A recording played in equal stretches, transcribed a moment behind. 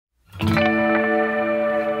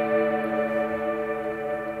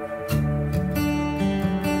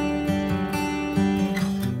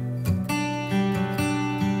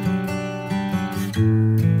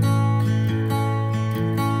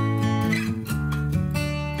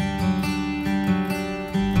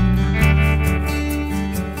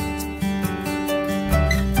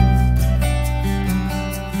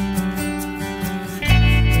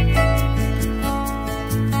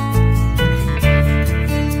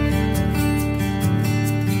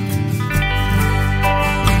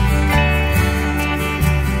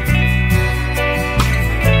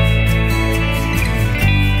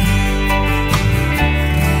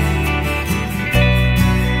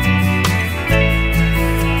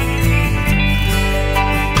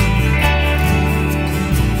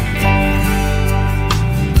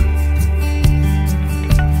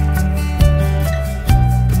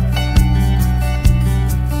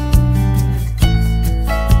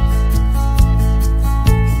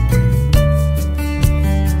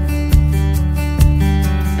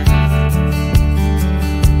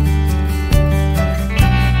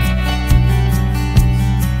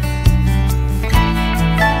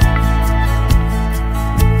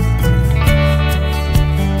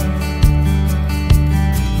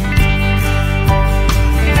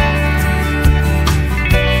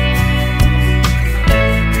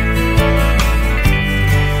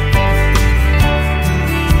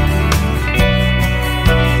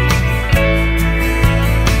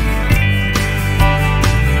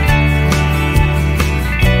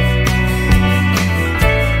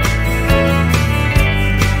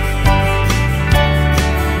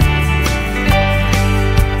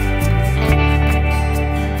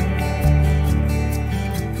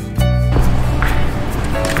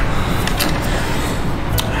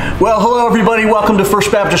everybody. Welcome to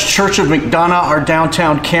First Baptist Church of McDonough, our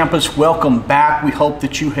downtown campus. Welcome back. We hope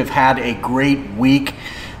that you have had a great week.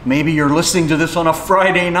 Maybe you're listening to this on a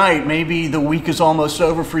Friday night. Maybe the week is almost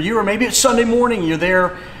over for you, or maybe it's Sunday morning. You're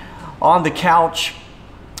there on the couch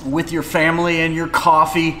with your family and your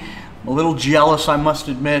coffee. I'm a little jealous, I must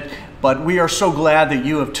admit, but we are so glad that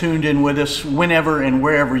you have tuned in with us whenever and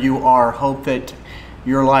wherever you are. Hope that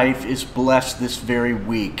your life is blessed this very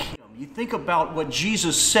week. You think about what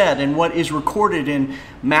Jesus said and what is recorded in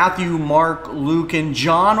Matthew, Mark, Luke, and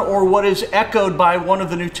John, or what is echoed by one of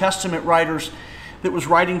the New Testament writers that was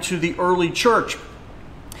writing to the early church.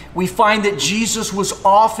 We find that Jesus was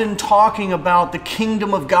often talking about the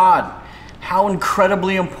kingdom of God, how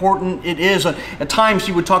incredibly important it is. At times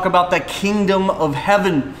he would talk about the kingdom of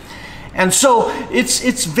heaven. And so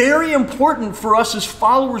it's very important for us as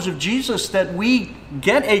followers of Jesus that we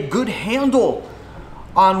get a good handle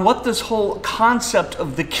on what this whole concept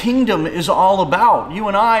of the kingdom is all about. You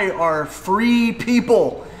and I are free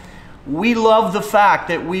people. We love the fact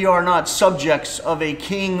that we are not subjects of a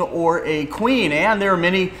king or a queen. And there are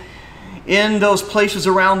many in those places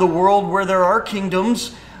around the world where there are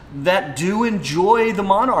kingdoms that do enjoy the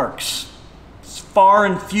monarchs. It's far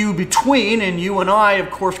and few between, and you and I,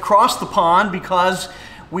 of course, crossed the pond because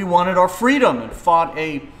we wanted our freedom and fought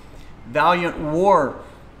a valiant war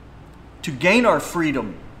to gain our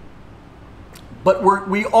freedom. But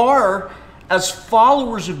we are, as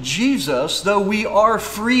followers of Jesus, though we are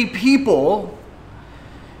free people,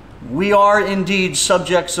 we are indeed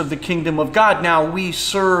subjects of the kingdom of God. Now, we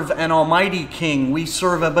serve an almighty king. We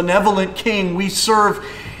serve a benevolent king. We serve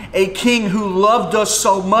a king who loved us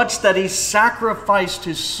so much that he sacrificed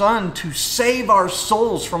his son to save our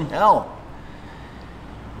souls from hell.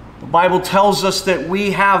 The Bible tells us that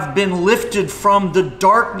we have been lifted from the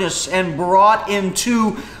darkness and brought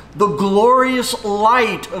into the glorious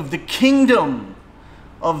light of the kingdom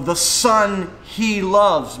of the Son he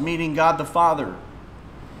loves, meaning God the Father.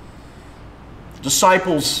 The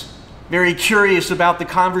disciples, very curious about the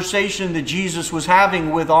conversation that Jesus was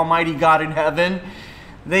having with Almighty God in heaven,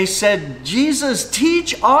 they said, "Jesus,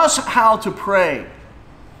 teach us how to pray."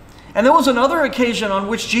 And there was another occasion on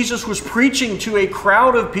which Jesus was preaching to a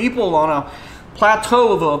crowd of people on a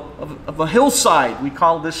plateau of a hillside. We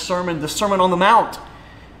call this sermon the Sermon on the Mount,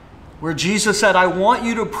 where Jesus said, "I want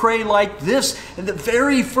you to pray like this." And the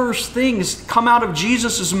very first things come out of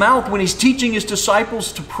Jesus' mouth when he's teaching his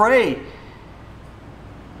disciples to pray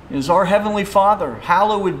is, "Our Heavenly Father,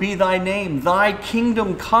 hallowed be thy name. Thy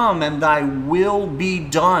kingdom come and thy will be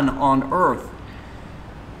done on earth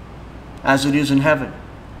as it is in heaven."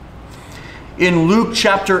 In Luke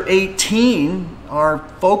chapter 18, our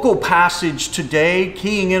focal passage today,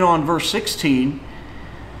 keying in on verse 16,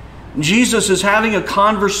 Jesus is having a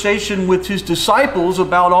conversation with his disciples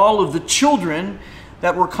about all of the children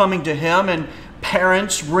that were coming to him and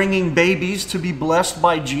parents bringing babies to be blessed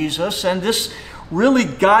by Jesus. And this really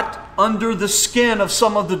got under the skin of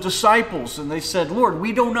some of the disciples. And they said, "Lord,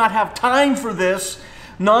 we do not have time for this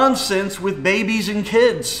nonsense with babies and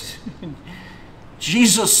kids."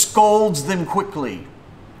 Jesus scolds them quickly.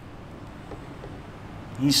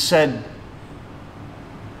 He said,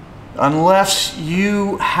 "Unless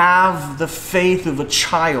you have the faith of a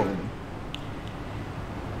child,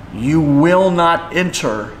 you will not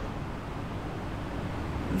enter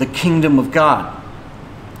the kingdom of God."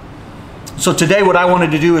 So today what I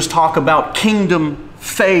wanted to do is talk about kingdom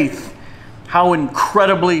faith, how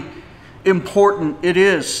incredibly important it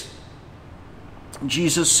is.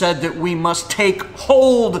 Jesus said that we must take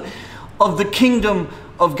hold of the kingdom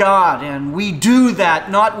of God, and we do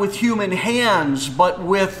that not with human hands, but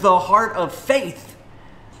with the heart of faith,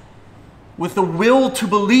 with the will to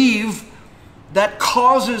believe that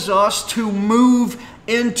causes us to move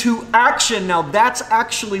into action. Now, that's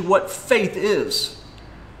actually what faith is.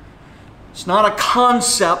 It's not a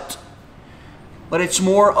concept, but it's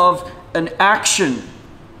more of an action.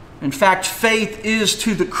 In fact, faith is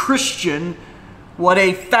to the Christian what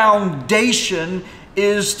a foundation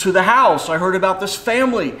is to the house. I heard about this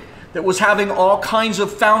family that was having all kinds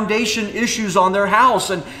of foundation issues on their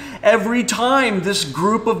house, and every time this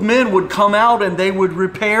group of men would come out and they would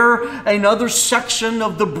repair another section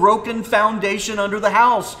of the broken foundation under the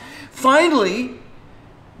house. Finally,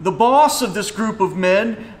 the boss of this group of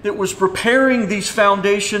men that was preparing these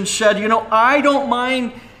foundations said, "You know, I don't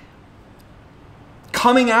mind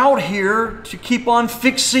coming out here to keep on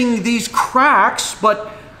fixing these cracks, but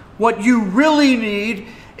what you really need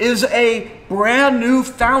is a brand new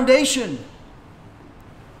foundation."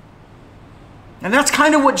 And that's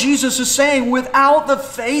kind of what Jesus is saying. Without the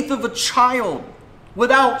faith of a child,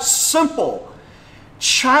 without simple,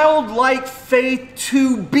 childlike faith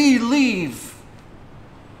to believe.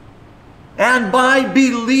 And by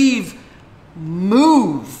believe,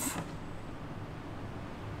 move.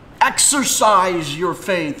 Exercise your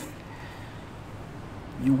faith.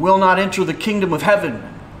 You will not enter the kingdom of heaven.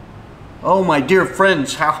 Oh, my dear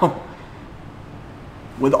friends, how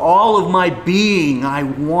with all of my being, I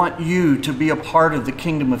want you to be a part of the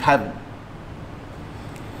kingdom of heaven.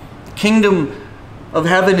 The kingdom of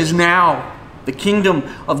heaven is now. The kingdom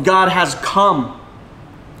of God has come.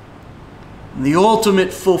 And the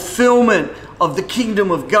ultimate fulfillment of the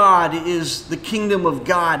kingdom of God is the kingdom of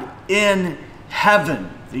God in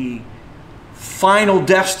heaven. The final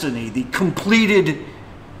destiny, the completed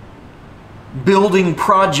building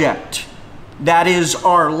project. That is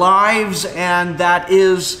our lives, and that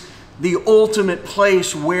is the ultimate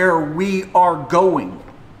place where we are going.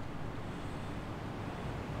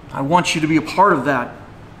 I want you to be a part of that.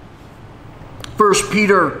 1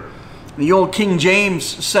 Peter, the old King James,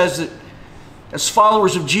 says that as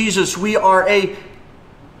followers of Jesus, we are a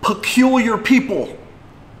peculiar people.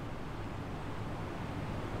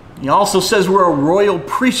 He also says we're a royal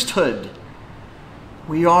priesthood.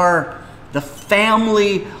 We are the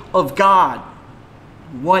family of God.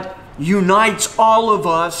 What unites all of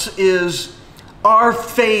us is our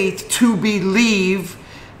faith to believe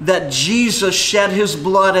that Jesus shed his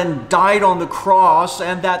blood and died on the cross,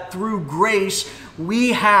 and that through grace we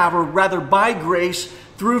have, or rather by grace,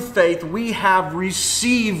 through faith, we have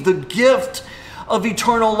received the gift of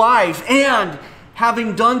eternal life, and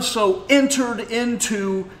having done so, entered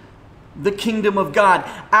into the kingdom of God,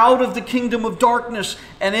 out of the kingdom of darkness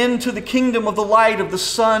and into the kingdom of the light of the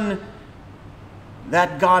Son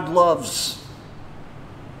that God loves.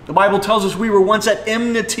 The Bible tells us we were once at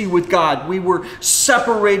enmity with God. We were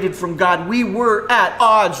separated from God. We were at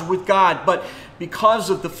odds with God. But because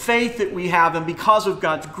of the faith that we have and because of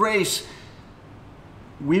God's grace,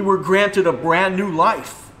 we were granted a brand new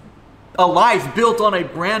life. A life built on a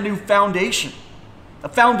brand new foundation. A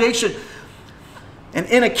foundation and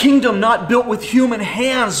in a kingdom not built with human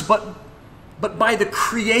hands, but by the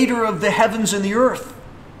Creator of the heavens and the earth.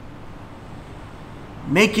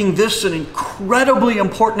 Making this an incredibly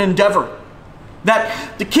important endeavor.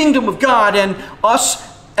 That the kingdom of God and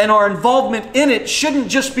us and our involvement in it shouldn't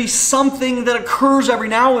just be something that occurs every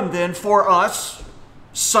now and then for us,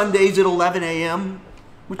 Sundays at 11 a.m.,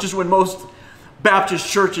 which is when most Baptist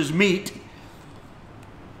churches meet.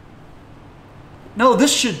 No,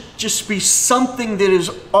 this should just be something that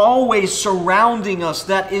is always surrounding us,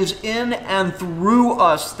 that is in and through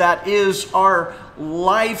us, that is our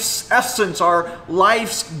life's essence, our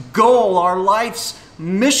life's goal, our life's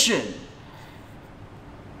mission.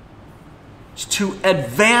 It's to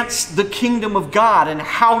advance the kingdom of God. And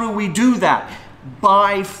how do we do that?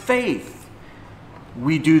 By faith.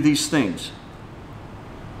 We do these things.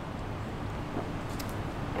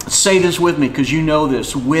 Say this with me, because you know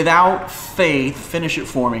this. Without faith, finish it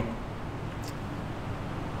for me,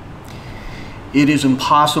 it is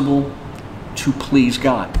impossible to please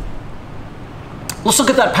God. Let's look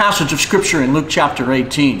at that passage of Scripture in Luke chapter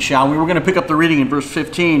 18, shall we? We're going to pick up the reading in verse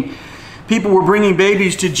 15. People were bringing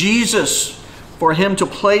babies to Jesus for him to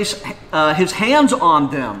place his hands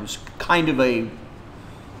on them. It's kind of a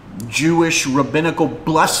Jewish rabbinical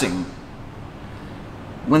blessing.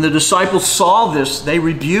 When the disciples saw this, they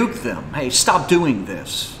rebuked them. Hey, stop doing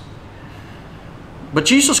this. But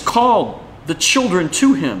Jesus called the children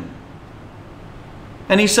to him.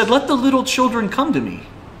 And he said, let the little children come to me.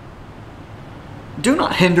 Do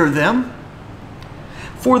not hinder them.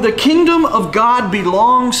 For the kingdom of God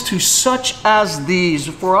belongs to such as these.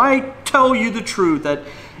 For I tell you the truth, that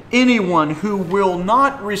anyone who will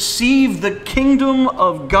not receive the kingdom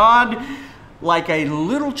of God like a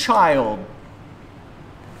little child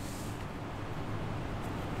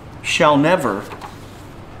shall never,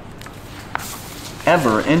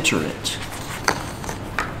 ever enter it.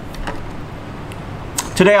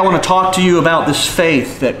 Today I want to talk to you about this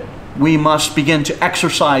faith that we must begin to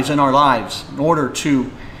exercise in our lives in order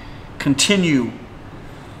to continue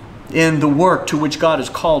in the work to which God has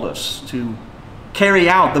called us, to carry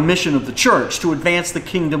out the mission of the church, to advance the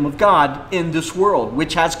kingdom of God in this world,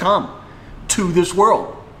 which has come to this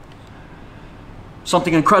world.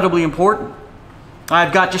 Something incredibly important.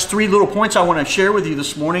 I've got just 3 little points I want to share with you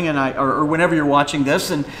this morning, and or whenever you're watching this,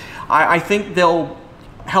 and I think they'll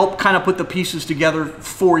help kind of put the pieces together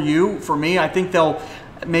for you, for me. I think they'll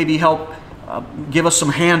maybe help give us some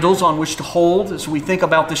handles on which to hold as we think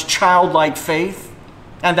about this childlike faith,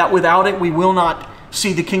 and that without it we will not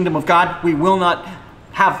see the kingdom of God. We will not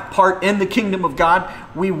have part in the kingdom of God.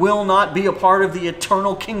 We will not be a part of the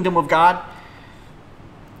eternal kingdom of God.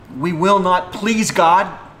 We will not please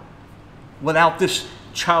God without this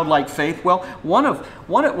childlike faith. Well,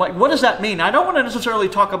 what does that mean? I don't want to necessarily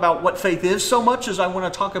talk about what faith is so much as I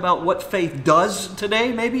want to talk about what faith does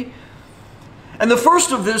today, maybe. And the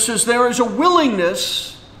first of this is there is a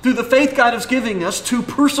willingness through the faith God is giving us to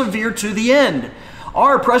persevere to the end.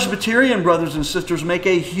 Our Presbyterian brothers and sisters make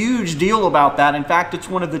a huge deal about that. In fact, it's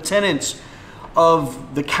one of the tenets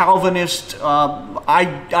of the Calvinist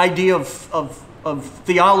idea of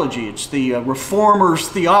theology. It's the Reformers'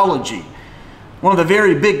 theology. One of the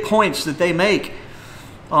very big points that they make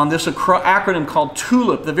on this acronym called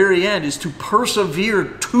TULIP, the very end, is to persevere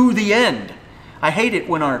to the end. I hate it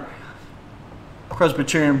when our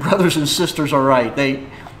Presbyterian brothers and sisters are right. They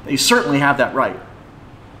certainly have that right.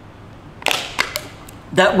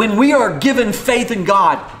 That when we are given faith in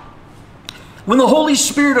God, when the Holy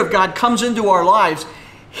Spirit of God comes into our lives,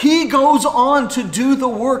 He goes on to do the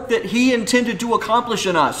work that He intended to accomplish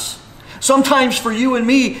in us. Sometimes for you and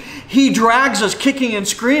me, He drags us kicking and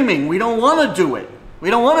screaming. We don't want to do it. We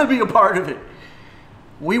don't want to be a part of it.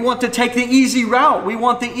 We want to take the easy route. We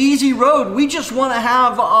want the easy road. We just want to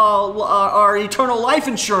have our eternal life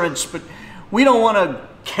insurance, but we don't want to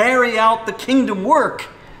carry out the kingdom work.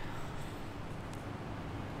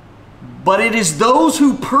 But it is those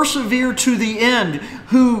who persevere to the end,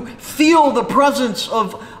 who feel the presence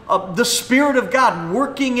of the Spirit of God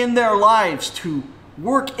working in their lives to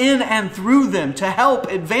work in and through them, to help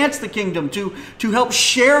advance the kingdom, to help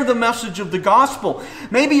share the message of the gospel.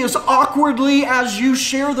 Maybe as awkwardly as you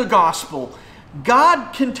share the gospel,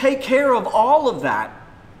 God can take care of all of that.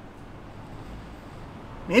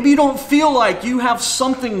 Maybe you don't feel like you have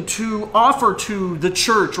something to offer to the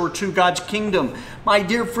church or to God's kingdom. My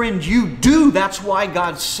dear friend, you do. That's why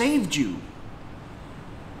God saved you.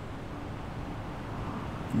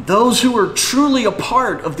 Those who are truly a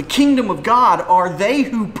part of the kingdom of God are they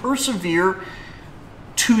who persevere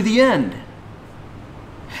to the end.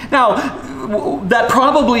 Now, that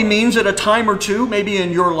probably means at a time or two, maybe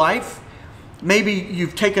in your life, maybe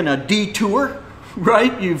you've taken a detour,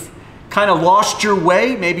 right? You've kind of lost your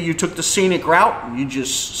way. Maybe you took the scenic route and you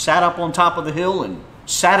just sat up on top of the hill and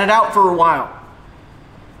sat it out for a while.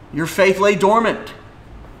 Your faith lay dormant.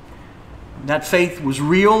 That faith was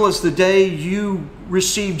real as the day you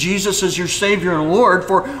received Jesus as your Savior and Lord.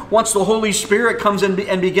 For once the Holy Spirit comes in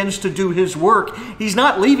and begins to do His work, He's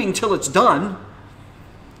not leaving till it's done.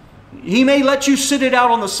 He may let you sit it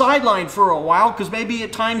out on the sideline for a while because maybe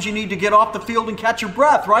at times you need to get off the field and catch your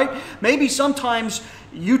breath, right? Maybe sometimes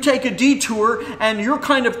you take a detour and you're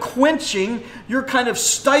kind of quenching, you're kind of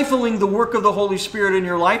stifling the work of the Holy Spirit in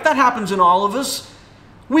your life. That happens in all of us.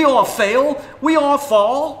 We all fail. We all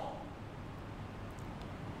fall.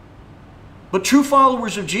 But true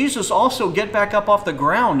followers of Jesus also get back up off the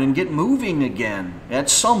ground and get moving again at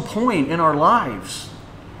some point in our lives.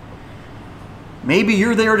 Maybe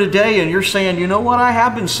you're there today and you're saying, you know what, I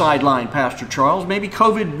have been sidelined, Pastor Charles. Maybe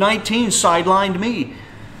COVID-19 sidelined me.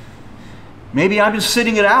 Maybe I've been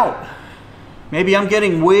sitting it out. Maybe I'm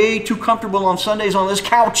getting way too comfortable on Sundays on this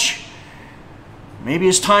couch. Maybe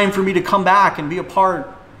it's time for me to come back and be a part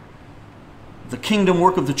of the kingdom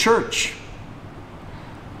work of the church.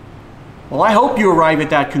 Well, I hope you arrive at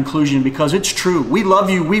that conclusion because it's true. We love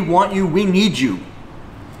you, we want you, we need you.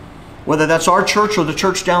 Whether that's our church or the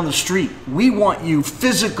church down the street, we want you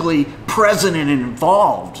physically present and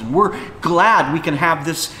involved. And we're glad we can have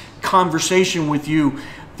this conversation with you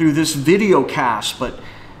through this video cast, but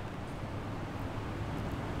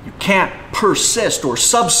you can't persist or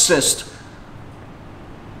subsist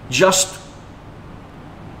just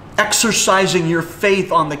exercising your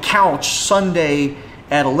faith on the couch Sunday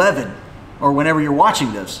at 11 or whenever you're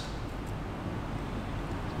watching this.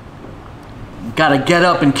 You've got to get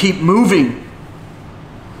up and keep moving.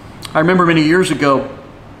 I remember many years ago,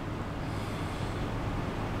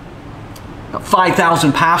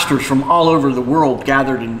 5,000 pastors from all over the world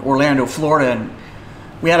gathered in Orlando, Florida, and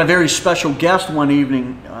we had a very special guest one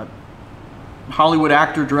evening, Hollywood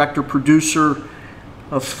actor, director, producer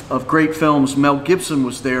of great films. Mel Gibson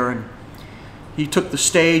was there, and he took the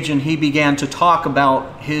stage and he began to talk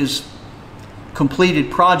about his completed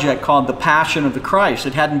project called The Passion of the Christ.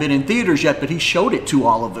 It hadn't been in theaters yet, but he showed it to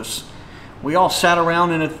all of us. We all sat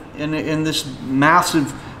around in this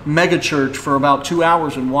massive megachurch for about 2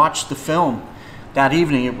 hours and watched the film that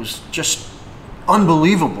evening. It was just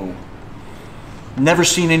unbelievable. Never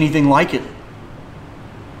seen anything like it.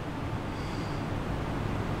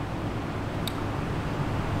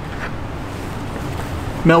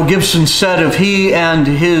 Mel Gibson said of he and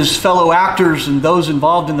his fellow actors and those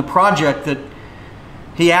involved in the project that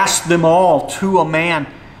he asked them all to a man,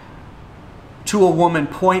 to a woman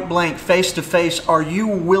point blank, face to face, are you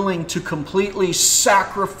willing to completely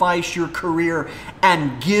sacrifice your career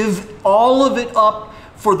and give all of it up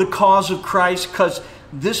for the cause of Christ? Because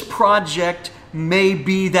this project may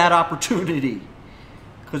be that opportunity.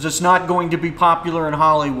 Because it's not going to be popular in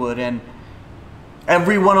Hollywood. And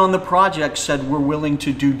everyone on the project said we're willing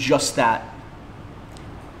to do just that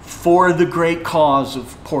for the great cause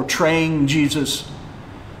of portraying Jesus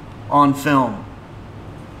on film.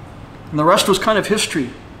 And the rest was kind of history.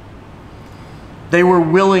 They were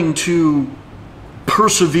willing to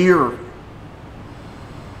persevere.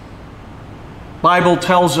 Bible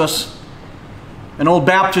tells us, an old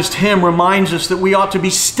Baptist hymn reminds us that we ought to be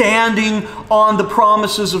standing on the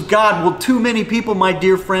promises of God. Well, too many people, my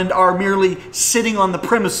dear friend, are merely sitting on the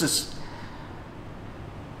premises.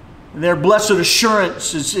 Their blessed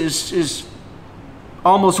assurance is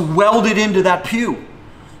almost welded into that pew.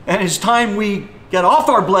 And it's time we get off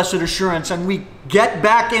our blessed assurance and we get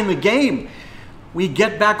back in the game. We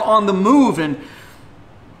get back on the move. And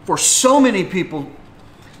for so many people,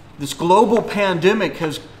 this global pandemic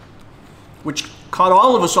which caught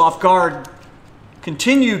all of us off guard,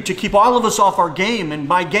 continued to keep all of us off our game. And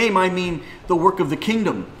by game, I mean the work of the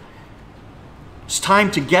kingdom. It's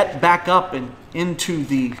time to get back up and into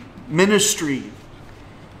the ministry,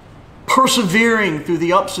 persevering through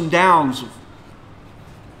the ups and downs of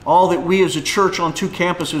all that we as a church on 2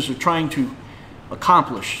 campuses are trying to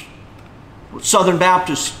accomplish. What Southern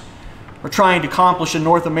Baptists are trying to accomplish in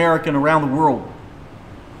North America and around the world.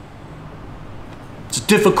 It's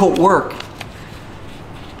difficult work.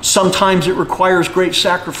 Sometimes it requires great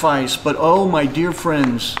sacrifice, but oh, my dear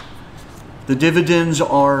friends, the dividends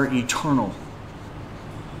are eternal.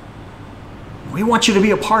 We want you to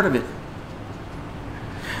be a part of it.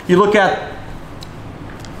 You look at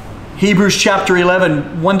Hebrews chapter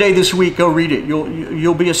 11. One day this week, go read it.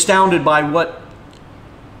 You'll be astounded by what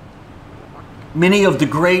many of the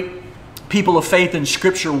great people of faith in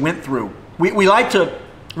Scripture went through. We like to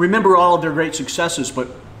remember all of their great successes, but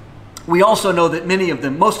we also know that many of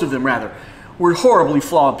them, most of them rather, were horribly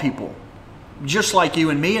flawed people, just like you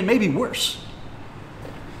and me, and maybe worse.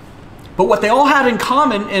 But what they all had in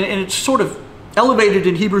common, and it's sort of elevated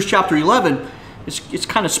in Hebrews chapter 11, it's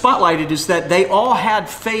kind of spotlighted, is that they all had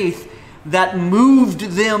faith that moved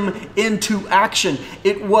them into action.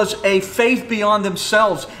 It was a faith beyond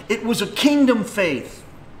themselves. It was a kingdom faith.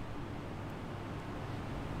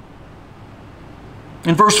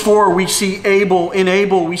 In verse 4, we see Abel. In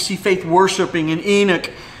Abel, we see faith worshiping. In Enoch,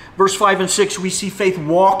 verse 5 and 6, we see faith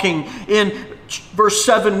walking. In verse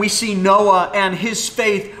 7, we see Noah and his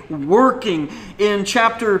faith working. In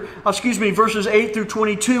verses 8 through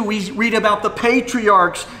 22, we read about the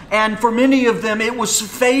patriarchs. And for many of them, it was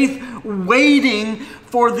faith waiting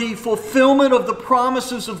for the fulfillment of the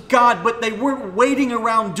promises of God. But they weren't waiting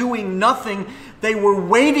around doing nothing. They were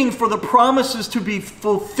waiting for the promises to be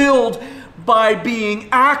fulfilled by being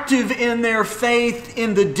active in their faith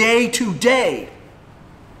in the day-to-day.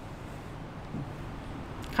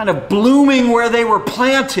 Kind of blooming where they were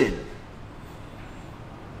planted.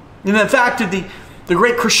 And in fact, the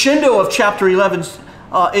great crescendo of chapter 11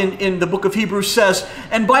 in the book of Hebrews says,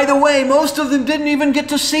 and by the way, most of them didn't even get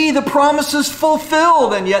to see the promises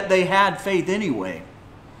fulfilled, and yet they had faith anyway.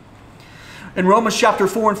 In Romans chapter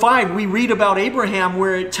 4 and 5, we read about Abraham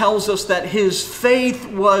where it tells us that his faith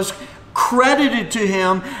was credited to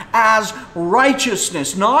him as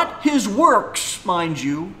righteousness. Not his works, mind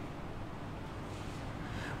you,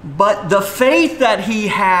 but the faith that he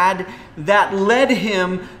had that led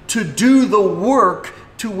him to do the work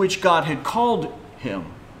to which God had called him.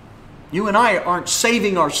 You and I aren't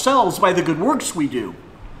saving ourselves by the good works we do.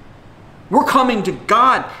 We're coming to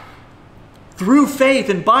God through faith,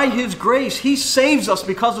 and by His grace, He saves us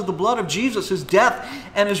because of the blood of Jesus, His death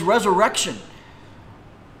and His resurrection.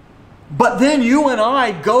 But then you and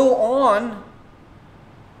I go on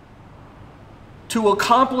to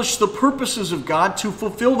accomplish the purposes of God, to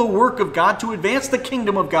fulfill the work of God, to advance the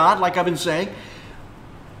kingdom of God, like I've been saying,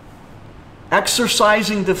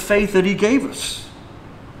 exercising the faith that He gave us.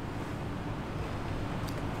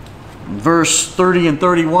 In verse 30 and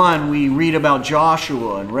 31, we read about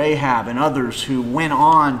Joshua and Rahab and others who went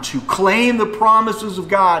on to claim the promises of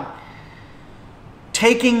God,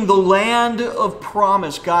 taking the land of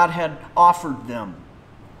promise God had offered them.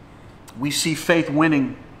 We see faith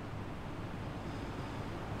winning.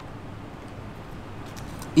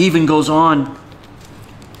 Even goes on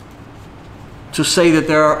to say that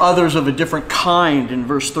there are others of a different kind in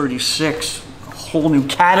verse 36. A whole new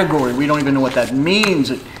category. We don't even know what that means.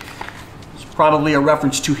 It's probably a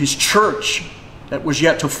reference to His church that was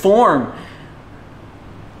yet to form.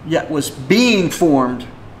 yet was being formed.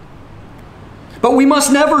 But we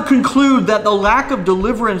must never conclude that the lack of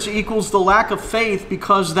deliverance equals the lack of faith,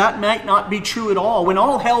 because that might not be true at all. When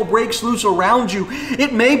all hell breaks loose around you,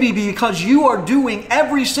 it may be because you are doing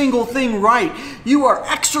every single thing right. You are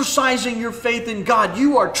exercising your faith in God.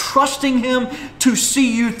 You are trusting Him to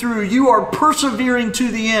see you through. You are persevering to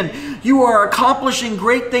the end. You are accomplishing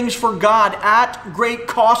great things for God at great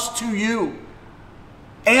cost to you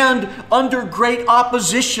and under great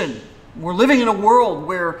opposition. We're living in a world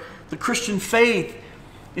where the Christian faith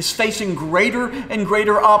is facing greater and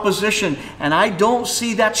greater opposition, and I don't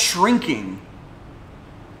see that shrinking.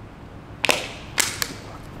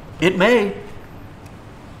 It may,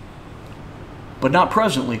 but not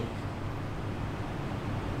presently.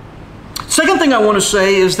 Second thing I want to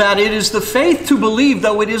say is that it is the faith to believe,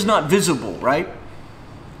 though it is not visible, right?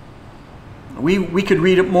 We could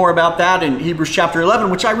read more about that in Hebrews chapter 11,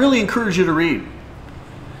 which I really encourage you to read.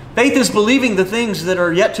 Faith is believing the things that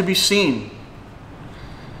are yet to be seen.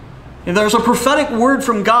 And there's a prophetic word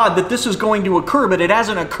from God that this is going to occur, but it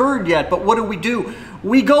hasn't occurred yet. But what do?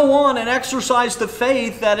 We go on and exercise the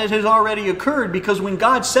faith that it has already occurred, because when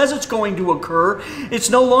God says it's going to occur, it's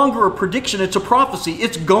no longer a prediction, it's a prophecy.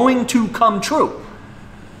 It's going to come true.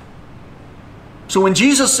 So when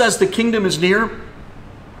Jesus says the kingdom is near,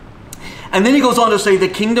 and then He goes on to say the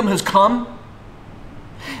kingdom has come,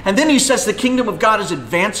 and then He says the kingdom of God is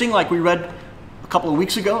advancing, like we read a couple of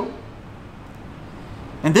weeks ago.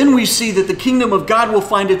 And then we see that the kingdom of God will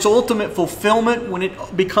find its ultimate fulfillment when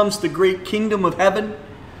it becomes the great kingdom of heaven.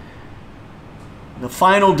 The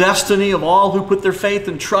final destiny of all who put their faith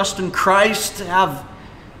and trust in Christ to have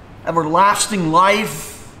everlasting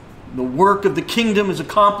life. The work of the kingdom is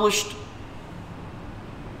accomplished.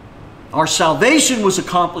 Our salvation was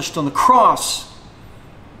accomplished on the cross.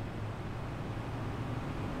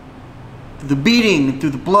 Through the beating,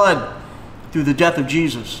 through the blood, through the death of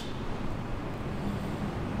Jesus.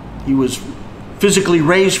 He was physically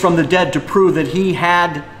raised from the dead to prove that He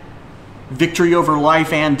had victory over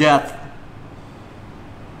life and death.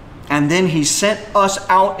 And then He sent us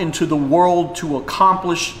out into the world to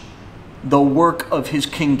accomplish the work of His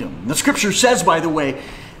kingdom. The Scripture says, by the way,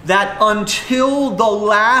 that until the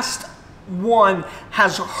last one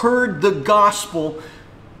has heard the gospel,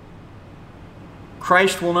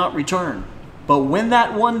 Christ will not return. But when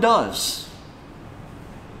that one does,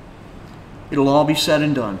 it'll all be said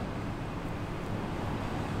and done.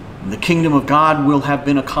 And the kingdom of God will have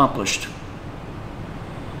been accomplished.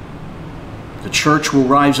 The church will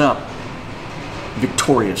rise up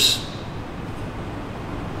victorious.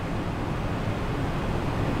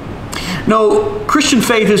 No, Christian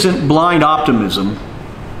faith isn't blind optimism.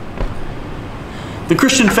 The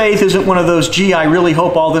Christian faith isn't one of those, gee, I really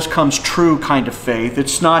hope all this comes true kind of faith.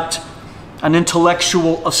 It's not an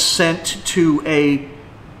intellectual assent to a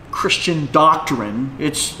Christian doctrine.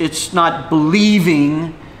 It's not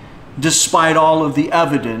believing despite all of the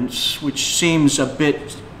evidence, which seems a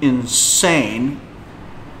bit insane.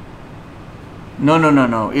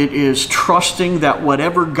 No. It is trusting that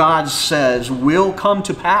whatever God says will come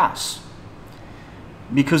to pass,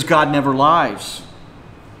 because God never lies.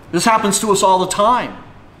 This happens to us all the time.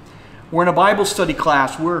 We're in a Bible study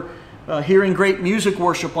class. We're hearing great music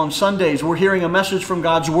worship on Sundays. We're hearing a message from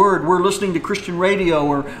God's Word. We're listening to Christian radio,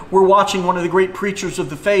 or we're watching one of the great preachers of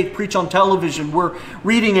the faith preach on television. We're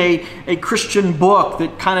reading a Christian book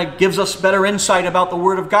that kind of gives us better insight about the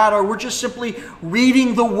Word of God, or we're just simply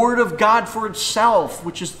reading the Word of God for itself,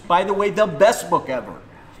 which is, by the way, the best book ever.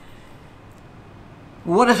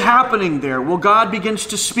 What is happening there? Well, God begins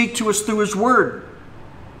to speak to us through His Word.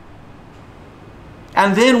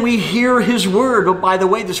 And then we hear His Word. Oh, by the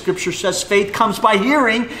way, the Scripture says faith comes by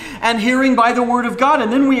hearing, and hearing by the Word of God.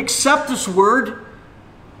 And then we accept this Word.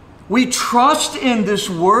 We trust in this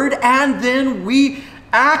Word, and then we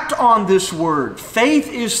act on this Word. Faith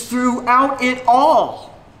is throughout it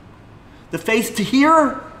all. The faith to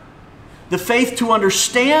hear, the faith to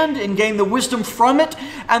understand and gain the wisdom from it,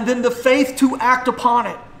 and then the faith to act upon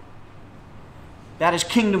it. That is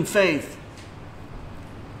kingdom faith.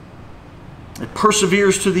 It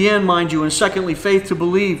perseveres to the end, mind you. And secondly, faith to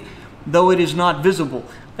believe, though it is not visible.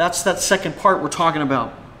 That's that second part we're talking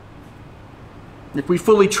about. If we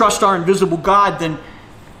fully trust our invisible God, then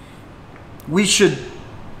we should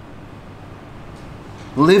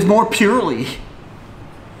live more purely.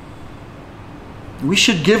 We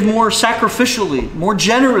should give more sacrificially, more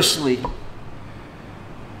generously.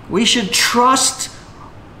 We should trust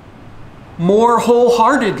more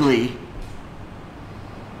wholeheartedly.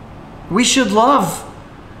 We should love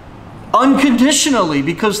unconditionally,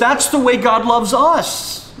 because that's the way God loves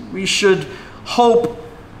us. We should hope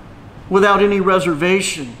without any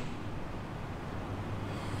reservation.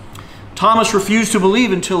 Thomas refused to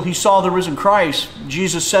believe until he saw the risen Christ.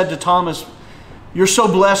 Jesus said to Thomas, "You're so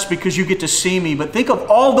blessed because you get to see me. But think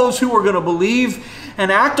of all those who are going to believe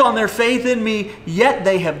and act on their faith in me, yet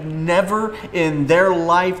they have never in their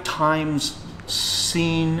lifetimes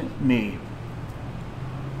seen me."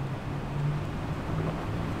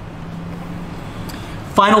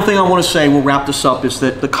 Final thing I want to say, we'll wrap this up, is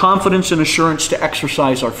that the confidence and assurance to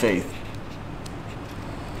exercise our faith.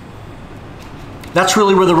 That's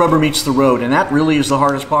really where the rubber meets the road, and that really is the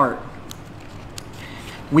hardest part.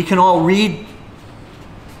 We can all read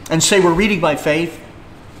and say we're reading by faith.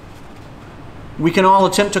 We can all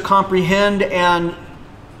attempt to comprehend and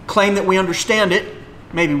claim that we understand it.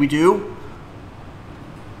 Maybe we do.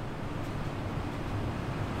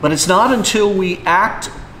 But it's not until we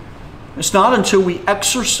act, it's not until we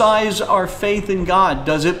exercise our faith in God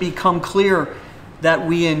does it become clear that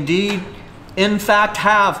we indeed, in fact,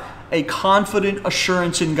 have a confident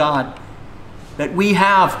assurance in God. That we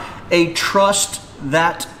have a trust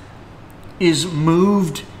that is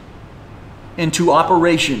moved into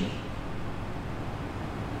operation.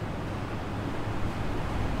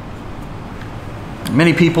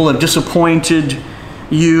 Many people have disappointed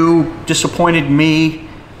you, disappointed me.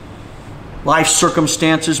 Life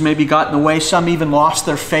circumstances maybe got in the way. Some even lost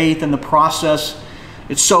their faith in the process.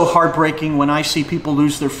 It's so heartbreaking when I see people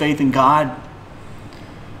lose their faith in God.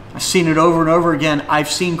 I've seen it over and over again. I've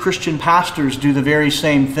seen Christian pastors do the very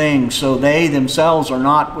same thing. So they themselves are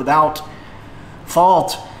not without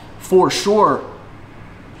fault, for sure.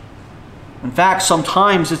 In fact,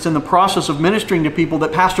 sometimes it's in the process of ministering to people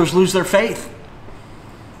that pastors lose their faith.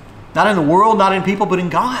 Not in the world, not in people, but in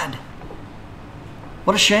God.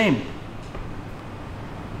 What a shame.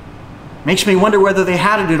 Makes me wonder whether they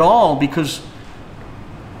had it at all, because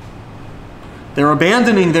they're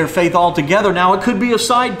abandoning their faith altogether. Now, it could be a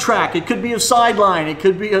sidetrack. It could be a sideline. It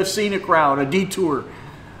could be a scenic route, a detour.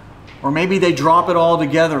 Or maybe they drop it all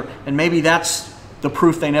together, and maybe that's the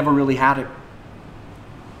proof they never really had it.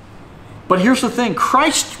 But here's the thing.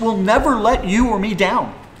 Christ will never let you or me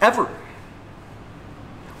down, ever.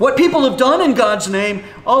 What people have done in God's name,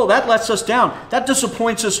 oh, that lets us down. That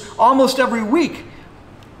disappoints us almost every week.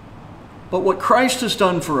 But what Christ has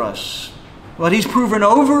done for us, what He's proven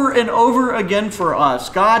over and over again for us,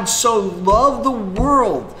 God so loved the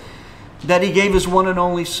world that He gave His one and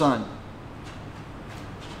only Son.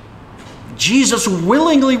 Jesus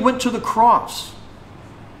willingly went to the cross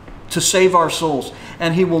to save our souls.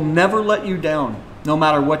 And He will never let you down, no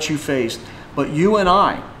matter what you face. But you and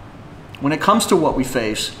I, when it comes to what we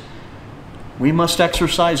face, we must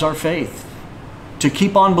exercise our faith to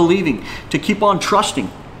keep on believing, to keep on trusting,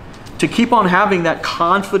 to keep on having that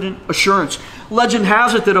confident assurance. Legend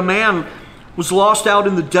has it that a man was lost out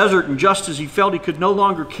in the desert, and just as he felt he could no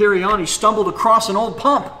longer carry on, he stumbled across an old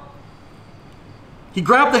pump. He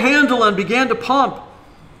grabbed the handle and began to pump.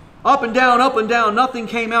 Up and down, nothing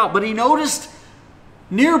came out. But he noticed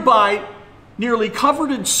nearby, nearly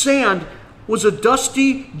covered in sand, was a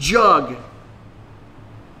dusty jug.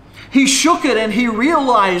 He shook it and he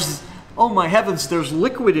realized, oh my heavens, there's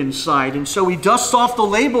liquid inside. And so he dusts off the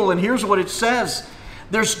label, and here's what it says.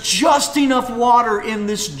 There's just enough water in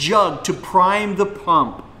this jug to prime the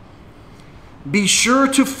pump. Be sure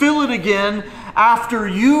to fill it again after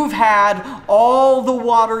you've had all the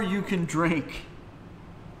water you can drink.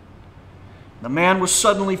 The man was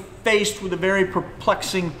suddenly faced with a very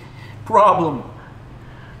perplexing problem.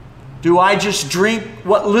 Do I just drink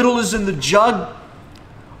what little is in the jug?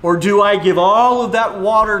 Or do I give all of that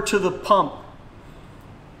water to the pump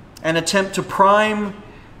and attempt to prime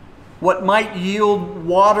what might yield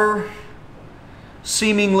water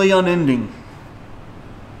seemingly unending?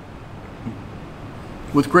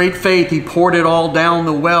 With great faith, he poured it all down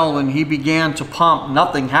the well and he began to pump.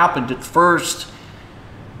 Nothing happened at first,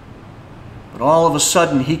 but all of a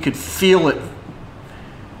sudden he could feel it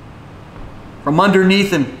from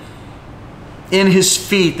underneath him, in his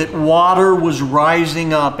feet, that water was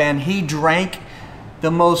rising up, and he drank the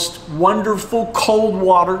most wonderful cold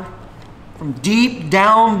water from deep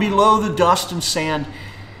down below the dust and sand.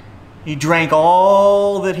 He drank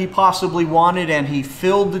all that he possibly wanted, and he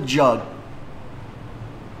filled the jug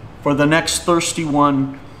for the next thirsty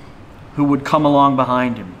one who would come along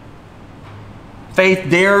behind him. Faith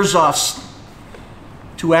dares us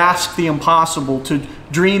to ask the impossible, to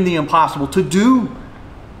dream the impossible, to do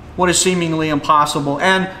what is seemingly impossible.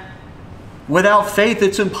 And without faith,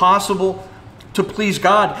 it's impossible to please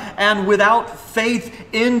God. And without faith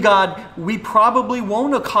in God, we probably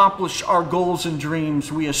won't accomplish our goals and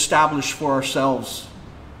dreams we establish for ourselves.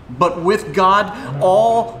 But with God,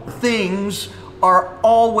 all things are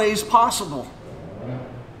always possible.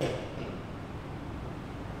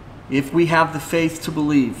 If we have the faith to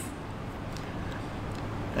believe,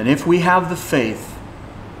 and if we have the faith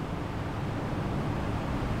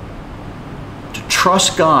to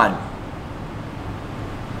trust God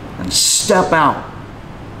and step out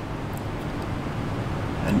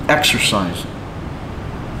and exercise it.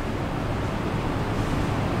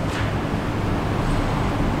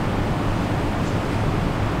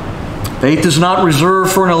 Faith is not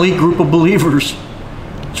reserved for an elite group of believers.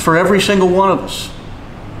 It's for every single one of us.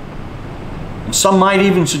 And some might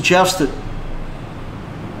even suggest that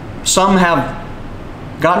some have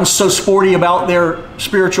gotten so sporty about their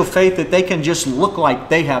spiritual faith that they can just look like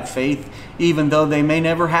they have faith, even though they may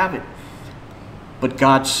never have it. But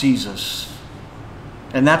God sees us.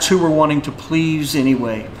 And that's who we're wanting to please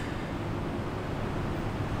anyway.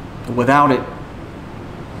 But without it,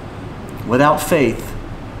 without faith,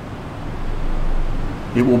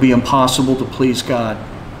 it will be impossible to please God.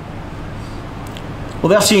 Well,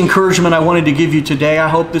 that's the encouragement I wanted to give you today. I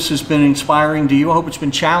hope this has been inspiring to you. I hope it's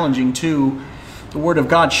been challenging too. The Word of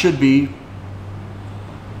God should be.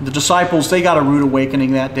 The disciples, they got a rude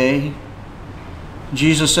awakening that day.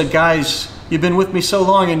 Jesus said, guys, you've been with me so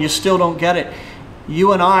long and you still don't get it.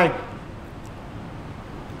 You and I,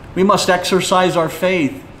 we must exercise our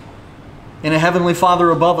faith in a Heavenly Father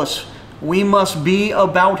above us. We must be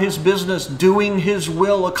about His business, doing His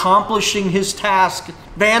will, accomplishing His task,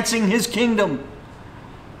 advancing His kingdom.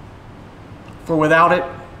 For without it,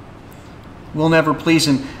 we'll never please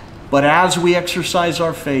Him. But as we exercise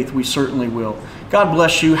our faith, we certainly will. God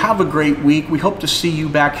bless you. Have a great week. We hope to see you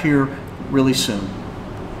back here really soon.